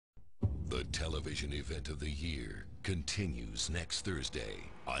television event of the year continues next Thursday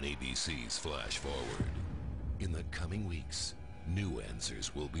on ABC's Flash Forward. In the coming weeks, new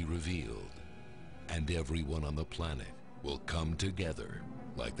answers will be revealed, and everyone on the planet will come together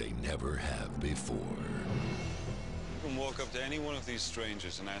like they never have before. You can walk up to any one of these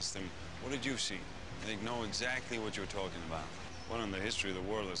strangers and ask them, what did you see? And they'd know exactly what you're talking about. When in the history of the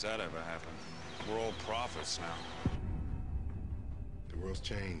world has that ever happened? We're all prophets now. The world's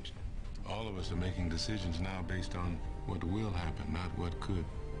changed. All of us are making decisions now based on what will happen, not what could.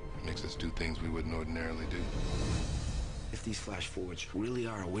 It makes us do things we wouldn't ordinarily do. If these flash forwards really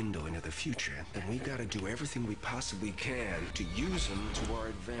are a window into the future, then we gotta do everything we possibly can to use them to our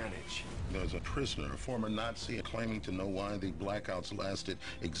advantage. There's a prisoner, a former Nazi, claiming to know why the blackouts lasted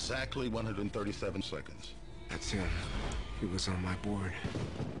exactly 137 seconds. That's him. He was on my board.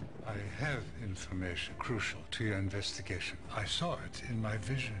 I have information crucial to your investigation. I saw it in my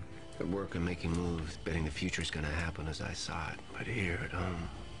vision. At work, I'm making moves, betting the future's gonna happen as I saw it. But here at home,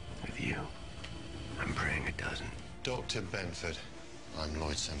 with you, I'm praying it doesn't. Dr. Benford, I'm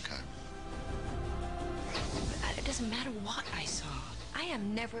Lloyd Simcoe. It doesn't matter what I saw. I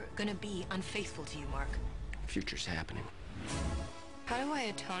am never gonna be unfaithful to you, Mark. Future's happening. How do I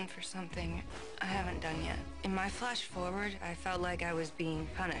atone for something I haven't done yet? In my flash forward, I felt like I was being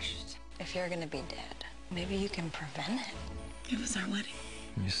punished. If you're gonna be dead, maybe you can prevent it. It was our wedding.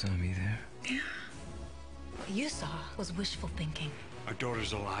 You saw me there? Yeah. What you saw was wishful thinking. Our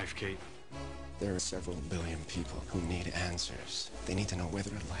daughter's alive, Kate. There are several billion people who need answers. They need to know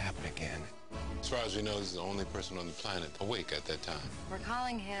whether it'll happen again. As far as we know, this is the only person on the planet awake at that time. We're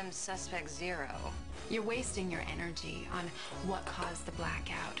calling him Suspect Zero. You're wasting your energy on what caused the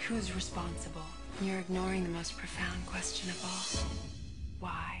blackout, who's responsible. You're ignoring the most profound question of all.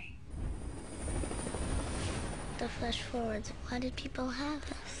 Why? The flash forwards, why did people have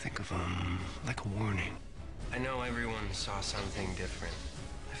them? Think of them like a warning. I know everyone saw something different.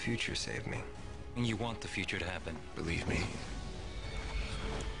 The future saved me. You want the future to happen? Believe me,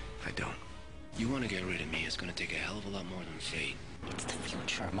 I don't. You want to get rid of me, it's going to take a hell of a lot more than fate. It's the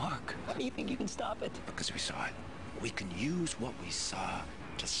future, Mark. Why do you think you can stop it? Because we saw it. We can use what we saw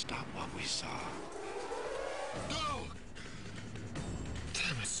to stop what we saw. No!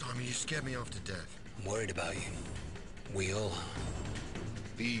 Damn it, Simon, you scared me off to death. I'm worried about you. We all.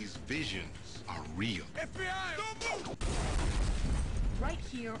 These visions are real. FBI! Don't move! Right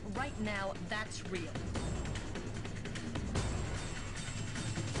here, right now, that's real.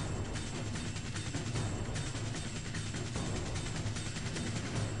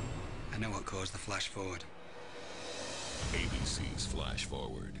 I know what caused the flash forward. ABC's Flash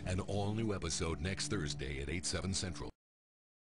Forward, an all-new episode next Thursday at 8/7 Central.